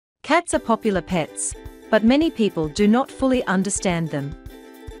Cats are popular pets, but many people do not fully understand them.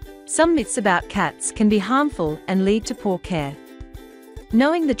 Some myths about cats can be harmful and lead to poor care.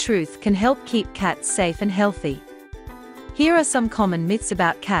 Knowing the truth can help keep cats safe and healthy. Here are some common myths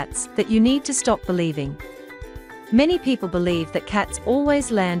about cats that you need to stop believing. Many people believe that cats always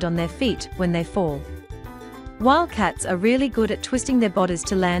land on their feet when they fall. While cats are really good at twisting their bodies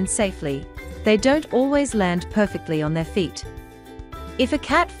to land safely, they don't always land perfectly on their feet. If a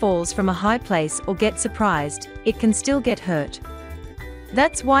cat falls from a high place or gets surprised, it can still get hurt.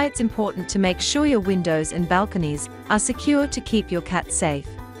 That's why it's important to make sure your windows and balconies are secure to keep your cat safe.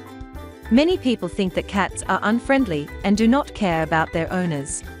 Many people think that cats are unfriendly and do not care about their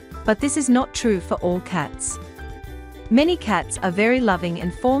owners, but this is not true for all cats. Many cats are very loving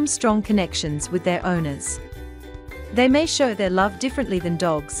and form strong connections with their owners. They may show their love differently than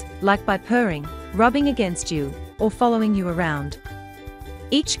dogs, like by purring, rubbing against you, or following you around.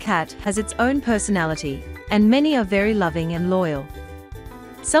 Each cat has its own personality, and many are very loving and loyal.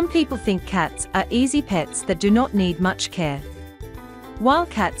 Some people think cats are easy pets that do not need much care. While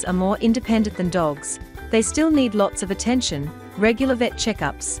cats are more independent than dogs, they still need lots of attention, regular vet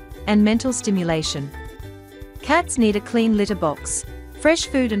checkups, and mental stimulation. Cats need a clean litter box, fresh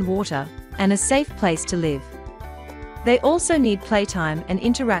food and water, and a safe place to live. They also need playtime and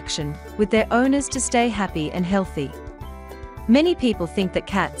interaction with their owners to stay happy and healthy. Many people think that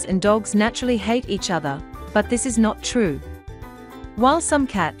cats and dogs naturally hate each other, but this is not true. While some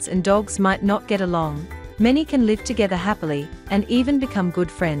cats and dogs might not get along, many can live together happily and even become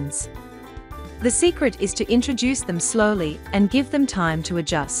good friends. The secret is to introduce them slowly and give them time to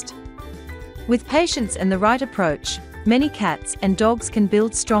adjust. With patience and the right approach, many cats and dogs can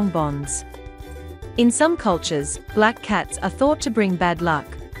build strong bonds. In some cultures, black cats are thought to bring bad luck,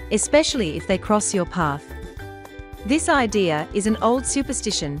 especially if they cross your path. This idea is an old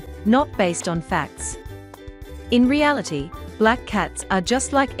superstition, not based on facts. In reality, black cats are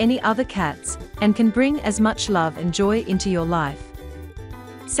just like any other cats and can bring as much love and joy into your life.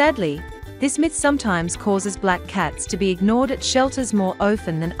 Sadly, this myth sometimes causes black cats to be ignored at shelters more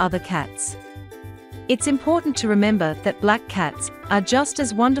often than other cats. It's important to remember that black cats are just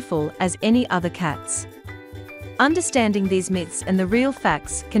as wonderful as any other cats. Understanding these myths and the real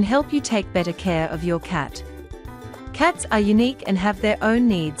facts can help you take better care of your cat. Cats are unique and have their own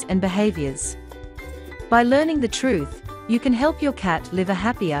needs and behaviors. By learning the truth, you can help your cat live a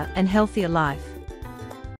happier and healthier life.